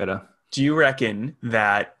you like better? Do you reckon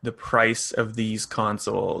that the price of these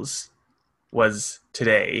consoles was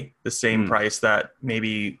today the same price that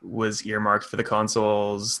maybe was earmarked for the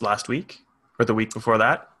consoles last week or the week before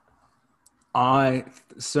that? I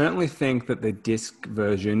certainly think that the disc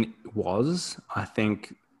version was. I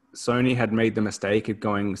think Sony had made the mistake of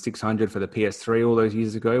going $600 for the PS3 all those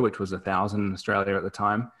years ago, which was $1,000 in Australia at the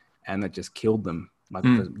time, and that just killed them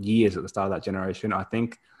for years at the start of that generation. I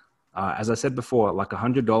think, as I said before, like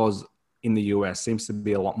 $100 in the US seems to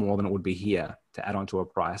be a lot more than it would be here to add onto a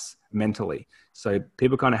price mentally. So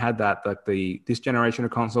people kind of had that, like this generation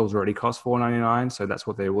of consoles already cost $499, so that's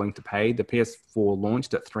what they're willing to pay. The PS4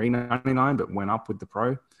 launched at $399, but went up with the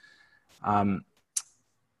Pro.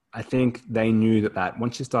 I think they knew that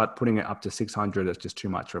once you start putting it up to $600, it's just too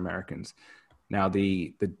much for Americans. Now,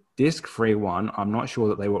 the disc-free one, I'm not sure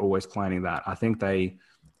that they were always planning that. I think they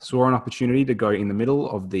saw an opportunity to go in the middle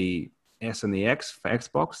of the S and the X for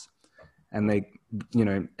Xbox. And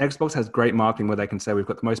Xbox has great marketing where they can say we've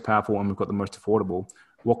got the most powerful and we've got the most affordable.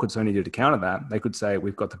 What could Sony do to counter that? They could say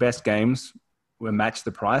we've got the best games, we'll match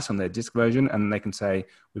the price on their disc version, and they can say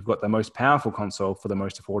we've got the most powerful console for the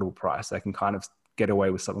most affordable price. They can kind of get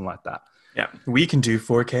away with something like that. Yeah, we can do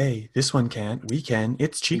 4K. This one can't. We can.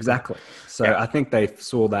 It's cheaper. Exactly. So I think they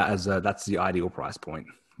saw that as that's the ideal price point.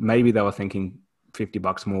 Maybe they were thinking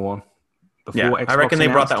 $50 more before Xbox I reckon they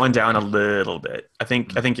brought announced. that one down a little bit. I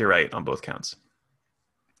think you're right on both counts.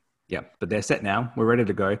 Yeah, but they're set now. We're ready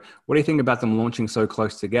to go. What do you think about them launching so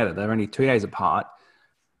close together? They're only 2 days apart.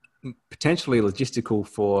 Potentially logistical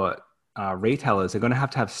for retailers. They're going to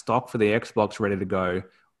have stock for the Xbox ready to go.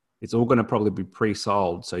 It's all going to probably be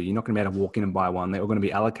pre-sold, so you're not going to be able to walk in and buy one. They're all going to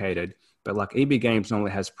be allocated. But like EB Games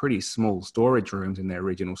normally has pretty small storage rooms in their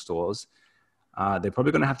regional stores. They're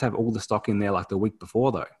probably going to have all the stock in there like the week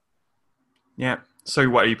before, though. Yeah. So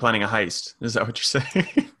what, are you planning a heist? Is that what you're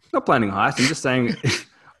saying? Not planning a heist. I'm just saying,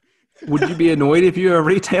 would you be annoyed if you're a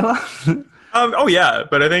retailer? Oh, yeah.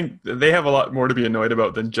 But I think they have a lot more to be annoyed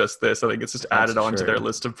about than just this. I think it's just added on to true. their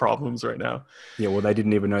list of problems right now. Yeah, well, they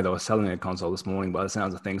didn't even know they were selling a console this morning by the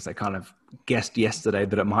sounds of things. They kind of guessed yesterday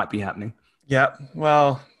that it might be happening. Yeah.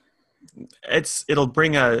 Well, it'll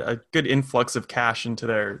bring a good influx of cash into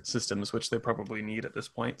their systems, which they probably need at this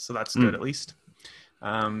point. So that's good, at least.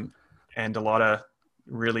 And a lot of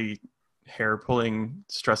really hair-pulling,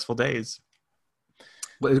 stressful days.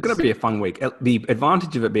 Well, it's going to be a fun week. The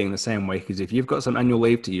advantage of it being the same week is if you've got some annual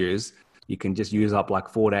leave to use, you can just use up like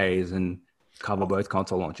 4 days and cover both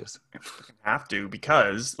console launches. Have to,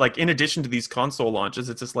 because like in addition to these console launches,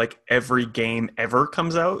 it's just like every game ever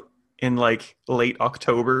comes out in like late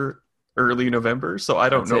October, early November. So I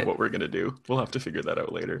don't know what we're going to do. We'll have to figure that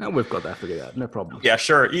out later. No, we've got that figured out. No problem. Yeah,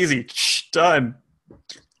 sure. Easy. Done.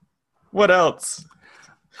 What else?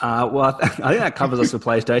 Well, I think that covers us for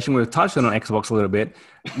PlayStation. We've touched on Xbox a little bit.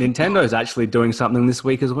 Nintendo's actually doing something this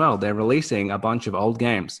week as well. They're releasing a bunch of old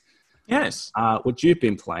games. Yes. Which you've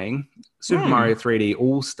been playing. Super Mario 3D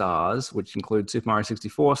All-Stars, which includes Super Mario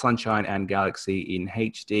 64, Sunshine, and Galaxy in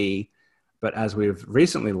HD. But as we've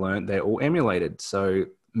recently learned, they're all emulated. So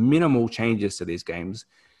minimal changes to these games.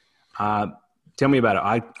 Tell me about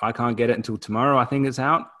it. I can't get it until tomorrow. I think it's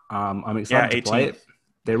out. I'm excited to play it.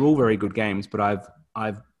 They're all very good games, but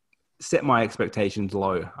I've set my expectations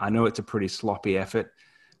low. I know it's a pretty sloppy effort,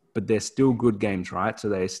 but they're still good games, right? So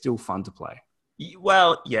they're still fun to play.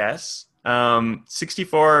 Well, yes.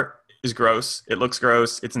 64 is gross. It looks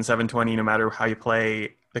gross. It's in 720 no matter how you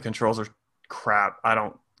play. The controls are crap. I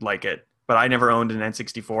don't like it. But I never owned an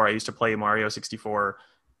N64. I used to play Mario 64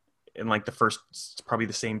 in like the first, probably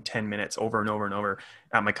the same 10 minutes over and over and over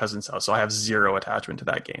at my cousin's house. So I have zero attachment to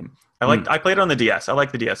that game. I played it on the DS. I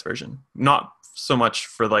like the DS version. Not so much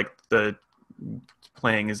for like the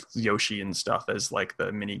playing as Yoshi and stuff as like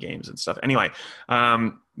the mini games and stuff. Anyway,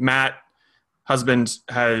 Matt, husband,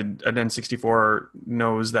 had an N64,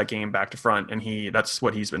 knows that game back to front, and that's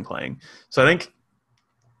what he's been playing. So I think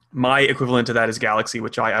my equivalent to that is Galaxy,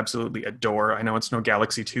 which I absolutely adore. I know it's no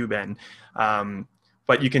Galaxy 2, Ben.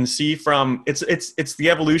 But you can see from it's the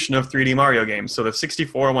evolution of 3D Mario games. So the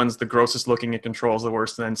 64 one's the grossest looking, it controls the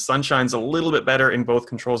worst. And then Sunshine's a little bit better in both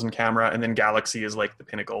controls and camera. And then Galaxy is like the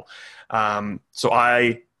pinnacle. So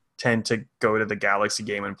I tend to go to the Galaxy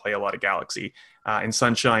game and play a lot of Galaxy. And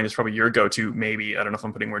Sunshine is probably your go-to, maybe. I don't know if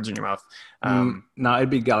I'm putting words in your mouth. No, it'd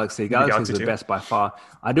be Galaxy. Galaxy's the best by far.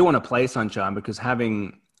 I do want to play Sunshine because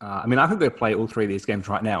having... I could go play all three of these games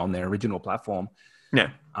right now on their original platform. Yeah.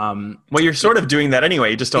 Well, you're sort of doing that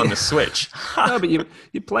anyway, just on the Switch. No, but you're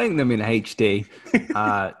playing them in HD,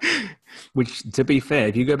 which, to be fair,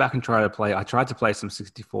 if you go back and try to play... I tried to play some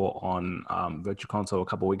 64 on Virtual Console a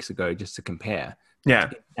couple of weeks ago just to compare. Yeah.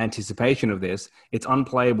 Anticipation of this. It's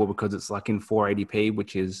unplayable because it's like in 480p,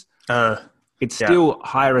 which is... It's still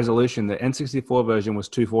higher resolution. The N64 version was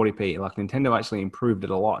 240p. Like Nintendo actually improved it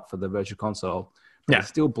a lot for the Virtual Console. But it's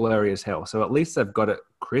still blurry as hell. So at least they've got it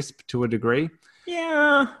crisp to a degree.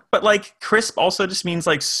 Yeah, but like crisp also just means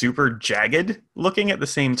like super jagged looking at the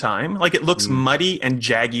same time. Like it looks muddy and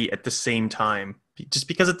jaggy at the same time just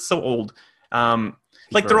because it's so old.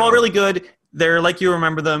 Like they're all really good. They're like you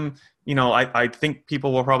remember them. You know, I think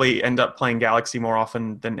people will probably end up playing Galaxy more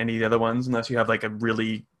often than any of the other ones unless you have like a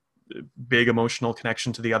really big emotional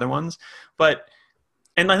connection to the other ones.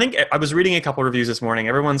 And I think I was reading a couple of reviews this morning.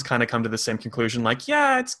 Everyone's kind of come to the same conclusion. Like,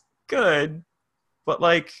 yeah, it's good. But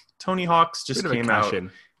like Tony Hawk's just came out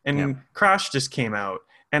and Crash just came out.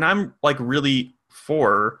 And I'm like really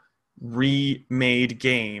for remade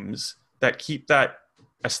games that keep that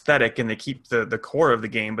aesthetic and they keep the core of the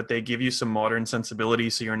game, but they give you some modern sensibility,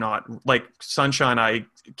 so you're not like Sunshine. I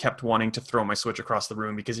kept wanting to throw my Switch across the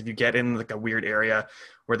room because if you get in like a weird area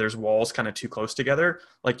where there's walls kind of too close together,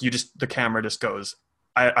 like the camera just goes,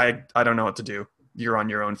 I don't know what to do. You're on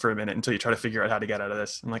your own for a minute until you try to figure out how to get out of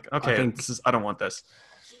this. I'm like, okay, I don't want this.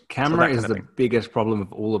 Camera is the biggest problem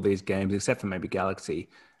of all of these games, except for maybe Galaxy.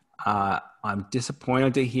 I'm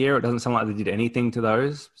disappointed to hear it doesn't sound like they did anything to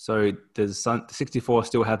those. So the 64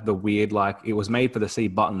 still had the weird, like it was made for the C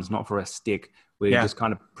buttons, not for a stick, where you just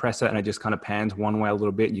kind of press it and it just kind of pans one way a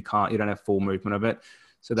little bit. You don't have full movement of it.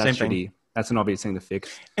 So that's shitty. That's an obvious thing to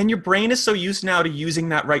fix. And your brain is so used now to using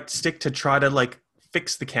that right stick to try to like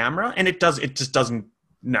fix the camera, and it just doesn't.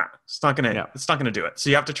 Nah, it's not gonna do it. So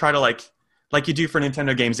you have to try to like you do for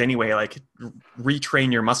Nintendo games anyway, like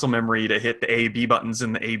retrain your muscle memory to hit the A, B buttons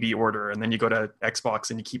in the A, B order. And then you go to Xbox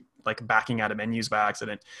and you keep like backing out of menus by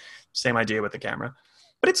accident. Same idea with the camera,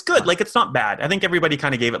 but it's good. Like it's not bad. I think everybody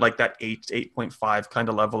kind of gave it like that 8.5 kind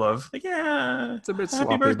of level of like, yeah, it's a bit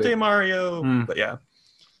happy birthday, Mario. But yeah,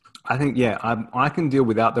 I think, I can deal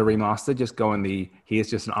without the remaster, just going here's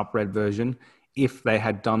just an upgrade version. If they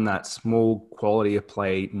had done that small quality of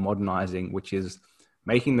play modernizing, which is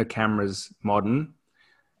making the cameras modern,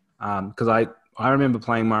 because I remember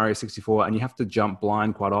playing Mario 64 and you have to jump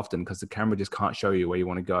blind quite often because the camera just can't show you where you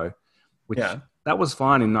want to go, which that was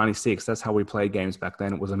fine in 96. That's how we played games back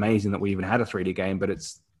then. It was amazing that we even had a 3D game, but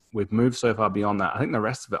we've moved so far beyond that. I think the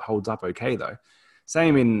rest of it holds up okay though.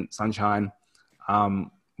 Same in Sunshine,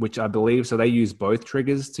 which I believe, so they use both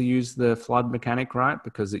triggers to use the flood mechanic, right?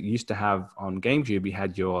 Because it used to have on GameCube, you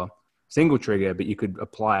had your single trigger, but you could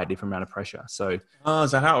apply a different amount of pressure. So,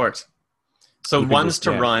 is that how it works? So one's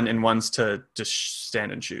to run and one's to just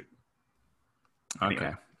stand and shoot.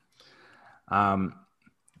 Okay.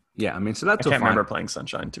 Yeah, I mean, so that's. I can't remember playing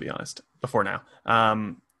Sunshine, to be honest. Before now,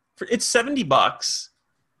 it's $70.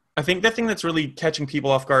 I think the thing that's really catching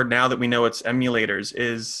people off guard now that we know it's emulators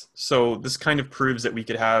is, so this kind of proves that we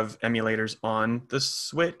could have emulators on the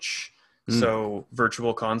Switch, so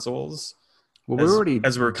virtual consoles. Well,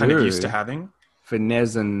 as we're kind of used to having for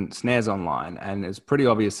NES and SNES Online, and it's pretty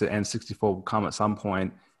obvious that N64 will come at some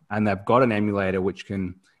point, and they've got an emulator which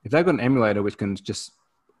can, if they've got an emulator which can just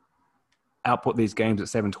output these games at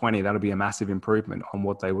 720, that'll be a massive improvement on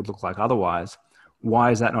what they would look like otherwise.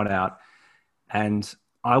 Why is that not out? And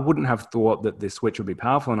I wouldn't have thought that the Switch would be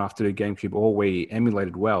powerful enough to do GameCube or Wii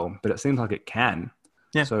emulated well, but it seems like it can.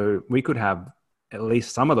 Yeah. So we could have at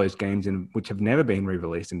least some of those games which have never been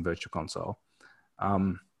re-released in Virtual Console.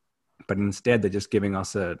 But instead, they're just giving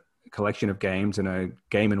us a collection of games and a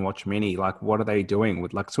Game & Watch Mini. Like, what are they doing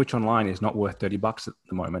with, like, Switch Online is not worth $30 at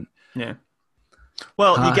the moment. Yeah.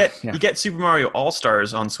 Well, you get Super Mario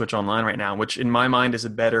All-Stars on Switch Online right now, which in my mind is a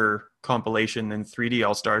better compilation than 3D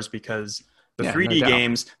All-Stars, because the 3D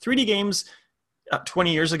games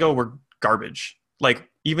 20 years ago were garbage. Like,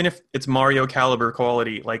 even if it's Mario caliber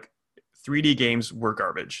quality, like 3D games were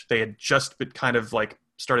garbage. They had just been kind of like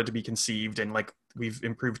started to be conceived, and like we've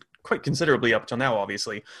improved quite considerably up till now,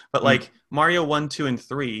 obviously. But like Mario 1, 2, and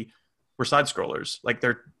 3 were side scrollers. Like,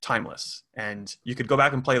 they're timeless, and you could go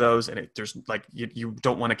back and play those, and there's like you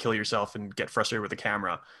don't want to kill yourself and get frustrated with the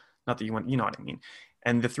camera. Not that you want, you know what I mean.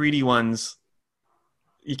 And the 3D ones,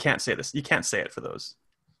 you can't say this. You can't say it for those.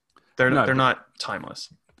 They're not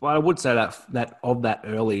timeless. Well, I would say that of that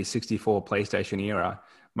early 64 PlayStation era,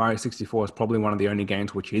 Mario 64 is probably one of the only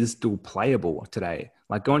games which is still playable today.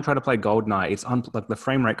 Like, go and try to play GoldenEye. It's like the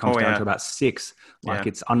frame rate comes down to about 6. Like,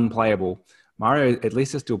 it's unplayable. Mario, at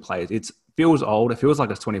least it still plays. It feels old. It feels like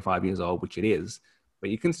it's 25 years old, which it is. But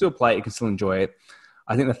you can still play it. You can still enjoy it.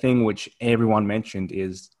 I think the thing which everyone mentioned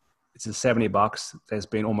is it's $70. There's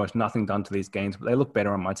been almost nothing done to these games, but they look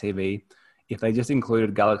better on my TV. If they just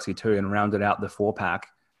included Galaxy 2 and rounded out the 4-pack,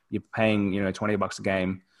 you're paying, $20 a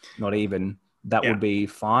game, not even. That would be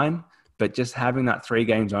fine. But just having that 3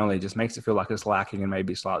 games only just makes it feel like it's lacking and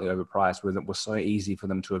maybe slightly overpriced, when it was so easy for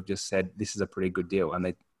them to have just said, this is a pretty good deal.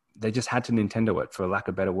 And they just had to Nintendo it, for lack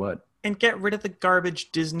of a better word. And get rid of the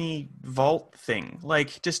garbage Disney Vault thing.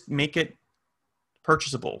 Like, just make it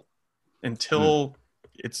purchasable until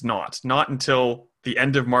it's not. Not until the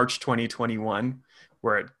end of March 2021,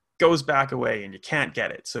 where it goes back away and you can't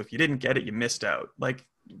get it. So if you didn't get it, you missed out. Like,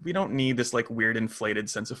 we don't need this like weird inflated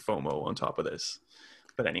sense of FOMO on top of this.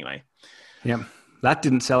 But anyway. Yeah. That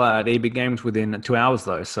didn't sell out at EB Games within 2 hours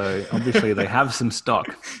though. So obviously they have some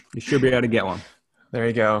stock. You should be able to get one. There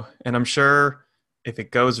you go. And I'm sure if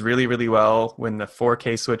it goes really, really well, when the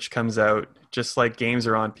 4K Switch comes out, just like games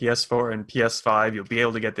are on PS4 and PS5, you'll be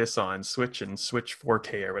able to get this on Switch and Switch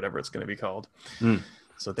 4K or whatever it's going to be called. Mm.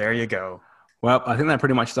 So there you go. Well, I think that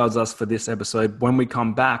pretty much does us for this episode. When we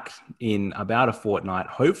come back in about a fortnight,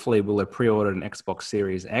 hopefully we'll have pre-ordered an Xbox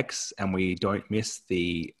Series X and we don't miss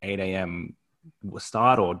the 8 a.m.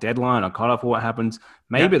 start or deadline or cutoff or what happens.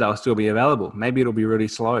 Maybe they'll still be available. Maybe it'll be really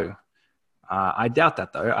slow. I doubt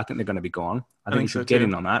that, though. I think they're going to be gone. I think you should get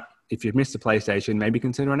in on that. If you've missed a PlayStation, maybe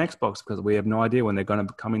consider an Xbox because we have no idea when they're going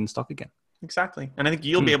to come in stock again. Exactly. And I think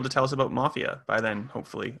you'll be able to tell us about Mafia by then,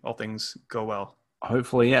 hopefully. All things go well.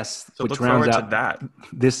 Hopefully, yes. So which look rounds forward out to that.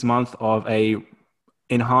 this month of a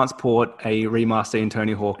enhanced port, a remaster in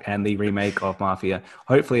Tony Hawk, and the remake of Mafia.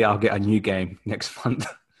 Hopefully, I'll get a new game next month.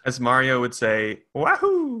 As Mario would say,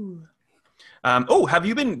 wahoo! Have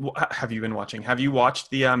you been watching? Have you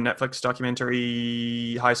watched the Netflix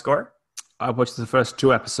documentary High Score? I watched the first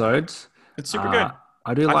 2 episodes. It's super good.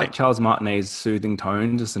 I do like Charles Martinet's soothing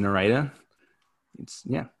tones as the narrator. It's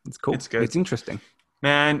cool. It's good. It's interesting.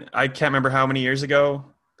 Man, I can't remember how many years ago,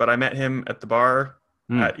 but I met him at the bar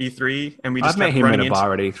at E3, and we just met him at a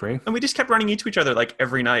bar at E3, and we just kept running into each other like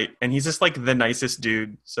every night. And he's just like the nicest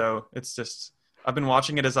dude. So it's just. I've been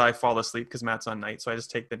watching it as I fall asleep because Matt's on night. So I just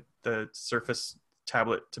take the Surface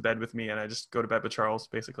tablet to bed with me and I just go to bed with Charles,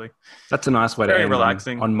 basically. That's a nice way to end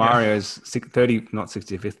relaxing. On Mario's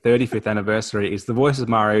 35th anniversary. Is the voice of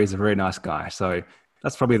Mario is a very nice guy. So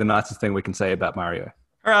that's probably the nicest thing we can say about Mario.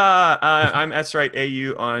 I'm that's right,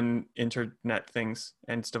 AU on internet things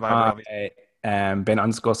and Stevivor. Ben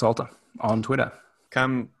 _Salter on Twitter.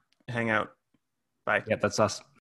 Come hang out. Bye. Yeah, that's us.